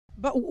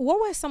But what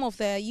were some of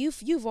the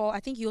you've all, I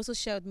think you also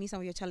shared with me some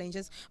of your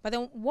challenges. But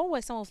then what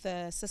were some of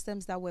the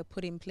systems that were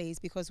put in place?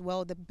 Because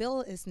well, the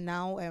bill is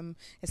now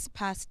is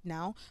passed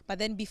now. But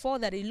then before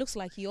that, it looks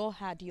like you all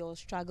had your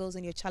struggles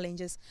and your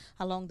challenges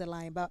along the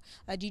line. But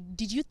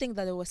did you think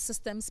that there were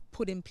systems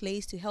put in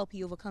place to help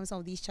you overcome some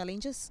of these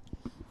challenges?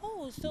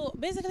 Oh, so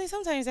basically,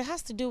 sometimes it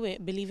has to do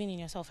with believing in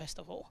yourself first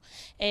of all.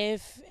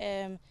 If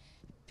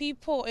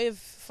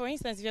for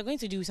instance, if you're going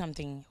to do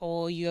something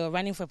or you're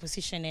running for a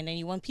position and then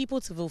you want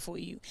people to vote for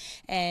you,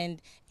 and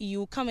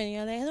you come and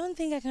you're like, I don't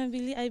think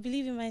I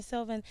believe in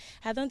myself, and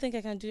I don't think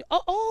I can do it.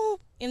 Oh,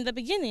 in the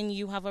beginning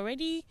you have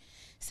already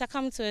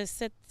succumbed to a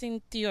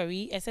certain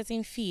theory, a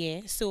certain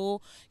fear,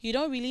 so you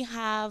don't really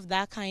have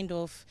that kind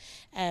of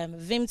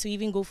vim to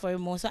even go for it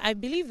more. So I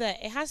believe that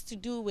it has to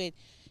do with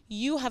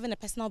you having a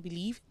personal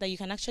belief that you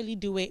can actually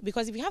do it,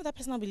 because if you have that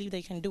personal belief that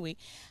you can do it,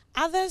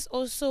 others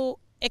also,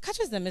 it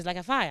catches them. It's like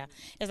a fire.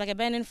 It's like a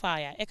burning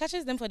fire. It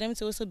catches them for them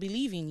to also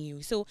believe in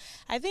you. So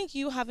I think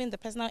you having the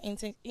personal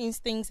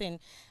instincts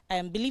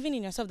and believing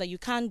in yourself that you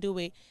can do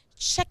it,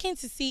 checking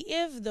to see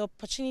if the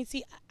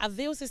opportunity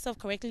avails itself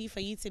correctly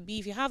for you to be,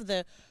 if you have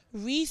the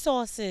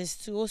resources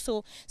to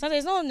also, sometimes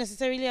it's not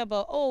necessarily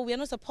about, oh, we are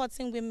not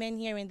supporting women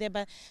here and there,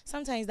 but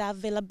sometimes the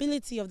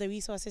availability of the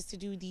resources to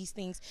do these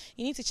things,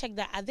 you need to check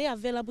that, are they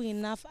available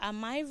enough?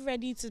 Am I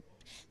ready to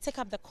take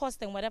up the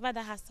cost and whatever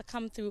that has to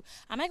come through?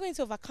 Am I going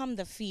to overcome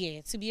the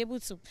fear to be able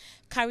to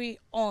carry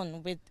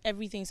on with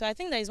everything? So I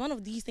think that is one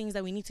of these things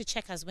that we need to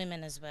check as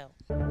women as well.